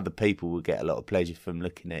sure other people will get a lot of pleasure from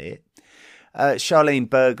looking at it. Charlene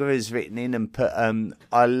Berger has written in and put,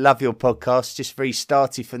 "I love your podcast. Just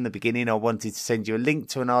restarted from the beginning. I wanted to send you a link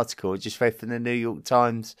to an article I just read from the New York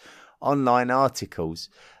Times online articles.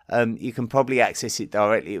 You can probably access it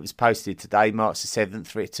directly. It was posted today, March the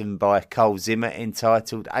 7th, written by Carl Zimmer,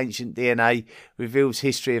 entitled 'Ancient DNA Reveals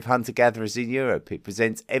History of Hunter-Gatherers in Europe.' It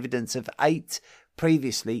presents evidence of 8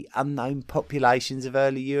 previously unknown populations of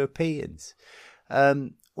early Europeans."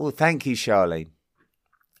 Well, thank you, Charlene.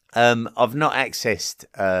 I've not accessed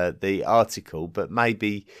the article, but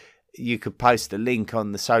maybe you could post a link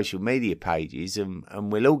on the social media pages,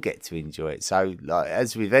 and we'll all get to enjoy it. So, like,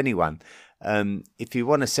 as with anyone, if you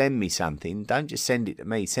want to send me something, don't just send it to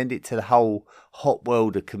me. Send it to the whole Hot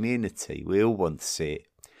Worlder community. We all want to see it.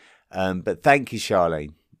 But thank you,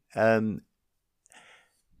 Charlene.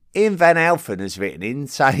 Ian Van Alphen has written in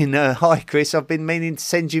saying, "Hi Chris, I've been meaning to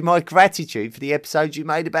send you my gratitude for the episode you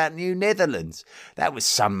made about New Netherlands. That was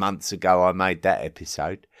some months ago I made that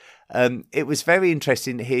episode. It was very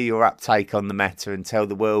interesting to hear your uptake on the matter and tell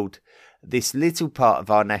the world this little part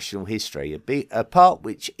of our national history, a part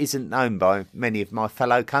which isn't known by many of my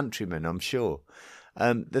fellow countrymen, I'm sure.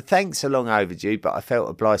 The thanks are long overdue, but I felt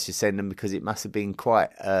obliged to send them because it must have been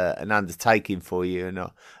quite an undertaking for you,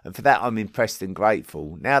 and for that I'm impressed and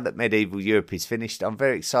grateful. Now that medieval Europe is finished, I'm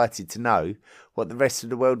very excited to know what the rest of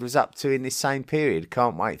the world was up to in this same period.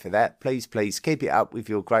 Can't wait for that. Please keep it up with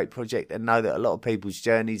your great project, and know that a lot of people's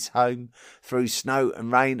journeys home through snow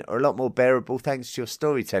and rain are a lot more bearable thanks to your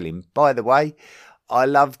storytelling. By the way, I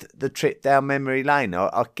loved the trip down memory lane.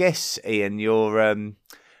 I guess, Ian, you're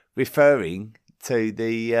referring to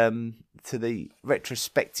the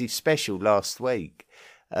retrospective special last week.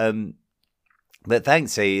 But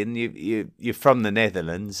thanks, Ian. You're from the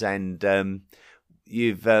Netherlands, and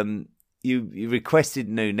you requested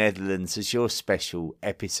New Netherlands as your special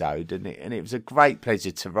episode, and it was a great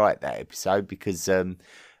pleasure to write that episode, because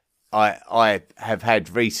I have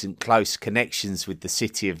had recent close connections with the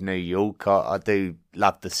city of New York. I do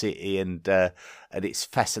love the city, and it's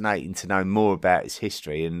fascinating to know more about its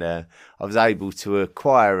history. And I was able to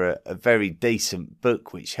acquire a very decent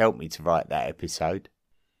book which helped me to write that episode.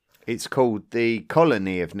 It's called The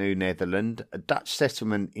Colony of New Netherland, a Dutch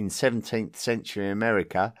settlement in 17th century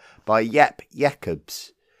America by Jaap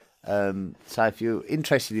Jacobs. So if you're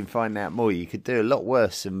interested in finding out more, you could do a lot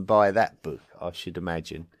worse than buy that book, I should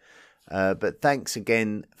imagine. But thanks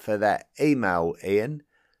again for that email, Ian.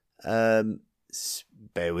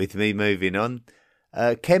 Bear with me, moving on.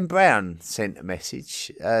 Ken Brown sent a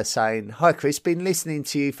message saying, "Hi Chris, been listening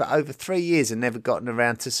to you for over 3 years and never gotten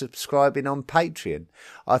around to subscribing on Patreon.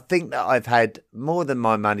 I think that I've had more than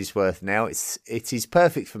my money's worth now. It is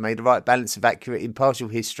perfect for me, the right balance of accurate, impartial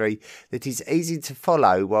history that is easy to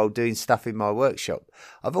follow while doing stuff in my workshop.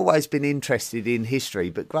 I've always been interested in history,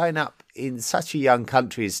 but growing up in such a young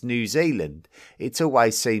country as New Zealand, it's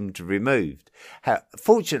always seemed removed.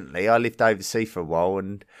 Fortunately, I lived overseas for a while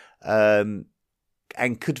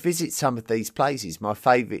and could visit some of these places. My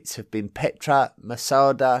favourites have been Petra,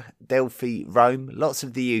 Masada, Delphi, Rome, lots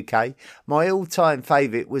of the UK. My all-time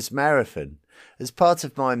favourite was Marathon. As part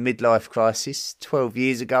of my midlife crisis, 12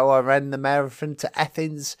 years ago, I ran the marathon to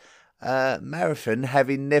Athens. Marathon,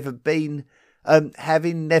 having never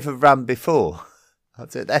run before."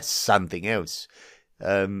 That's something else.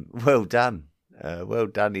 Well done. Well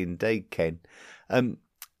done indeed, Ken.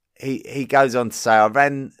 He goes on to say, "I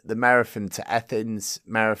ran the marathon to Athens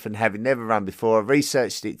marathon, having never run before. I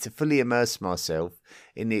researched it to fully immerse myself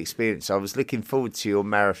in the experience. I was looking forward to your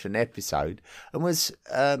marathon episode and was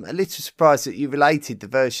a little surprised that you related the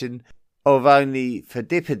version of only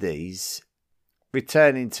Phidippides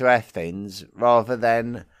returning to Athens rather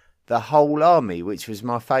than the whole army, which was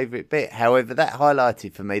my favourite bit. However, that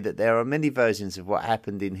highlighted for me that there are many versions of what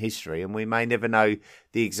happened in history and we may never know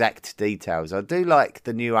the exact details. I do like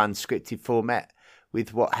the new unscripted format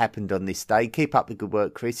with what happened on this day. Keep up the good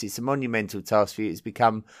work, Chris. It's a monumental task for you. It's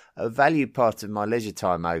become a valued part of my leisure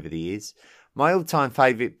time over the years. My all-time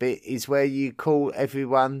favourite bit is where you call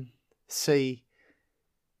everyone CS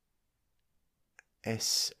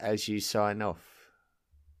as you sign off.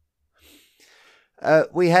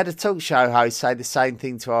 We had a talk show host say the same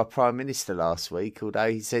thing to our Prime Minister last week,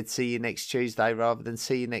 although he said see you next Tuesday rather than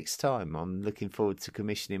see you next time. I'm looking forward to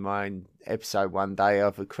commissioning my own episode one day.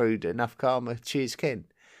 I've accrued enough karma. Cheers, Ken.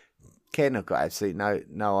 Ken, I've got absolutely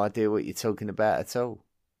no idea what you're talking about at all.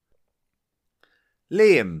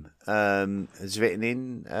 Liam has written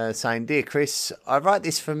in saying, "Dear Chris, I write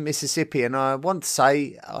this from Mississippi and I want to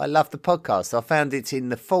say I love the podcast. I found it in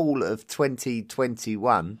the fall of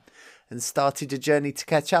 2021. And started a journey to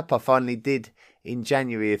catch up. I finally did in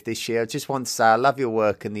January of this year. I just want to say I love your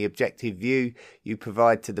work and the objective view you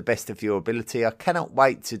provide to the best of your ability. I cannot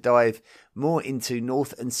wait to dive more into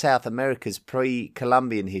North and South America's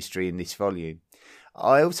pre-Columbian history in this volume.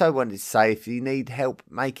 I also wanted to say if you need help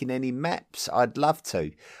making any maps, I'd love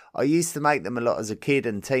to. I used to make them a lot as a kid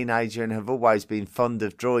and teenager and have always been fond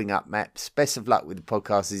of drawing up maps. Best of luck with the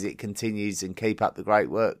podcast as it continues and keep up the great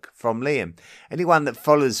work." From Liam. Anyone that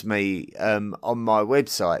follows me on my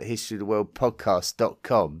website,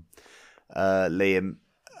 historyoftheworldpodcast.com, Liam,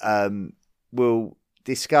 will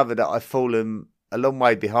discover that I've fallen a long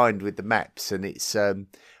way behind with the maps and it's...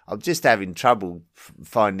 I'm just having trouble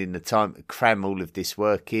finding the time to cram all of this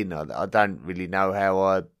work in. I don't really know how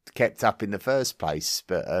I kept up in the first place,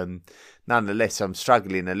 but nonetheless, I'm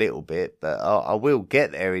struggling a little bit. But I will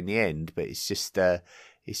get there in the end. But it's just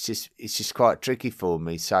quite tricky for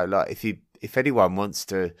me. So, like, if anyone wants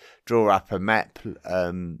to draw up a map,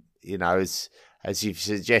 as you've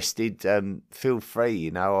suggested, feel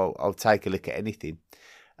free. I'll take a look at anything.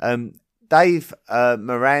 Dave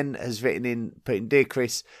Moran has written in, putting, "Dear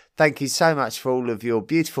Chris, thank you so much for all of your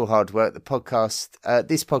beautiful hard work. This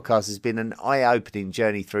podcast has been an eye-opening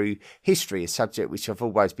journey through history, a subject which I've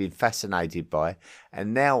always been fascinated by,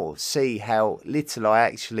 and now see how little I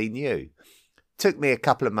actually knew. Took me a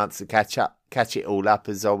couple of months to catch it all up,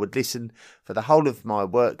 as I would listen for the whole of my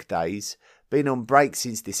work days. Been on break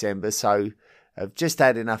since December, so I've just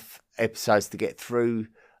had enough episodes to get through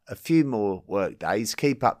a few more work days.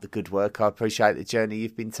 Keep up the good work. I appreciate the journey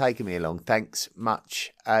you've been taking me along. Thanks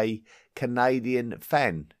much, a Canadian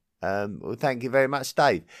fan." Well, thank you very much,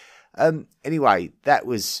 Dave. Anyway, that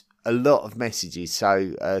was a lot of messages.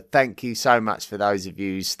 So thank you so much for those of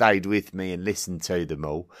you who stayed with me and listened to them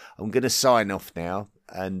all. I'm going to sign off now.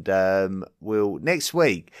 And next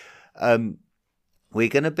week, we're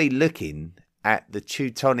going to be looking at the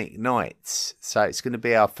Teutonic Knights. So it's going to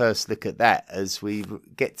be our first look at that as we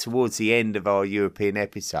get towards the end of our European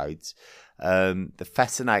episodes. The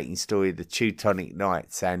fascinating story of the Teutonic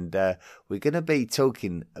Knights. And we're going to be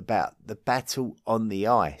talking about the battle on the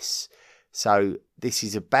ice. So this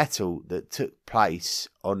is a battle that took place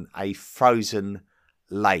on a frozen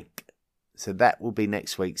lake. So that will be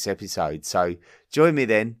next week's episode. So join me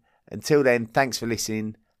then. Until then, thanks for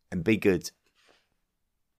listening and be good.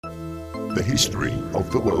 The History of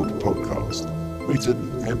the World podcast, written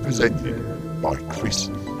and presented by Chris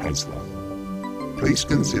Hasler. Please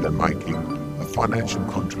consider making a financial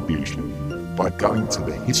contribution by going to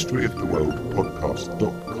the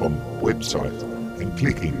historyoftheworldpodcast.com website and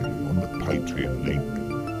clicking on the Patreon link.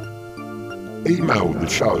 Email the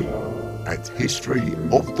show at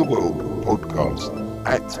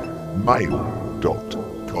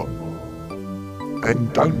historyoftheworldpodcast@mail.com.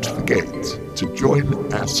 And don't forget to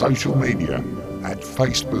join our social media at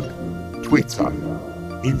Facebook, Twitter,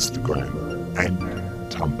 Instagram and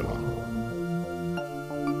Tumblr.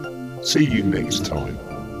 See you next time.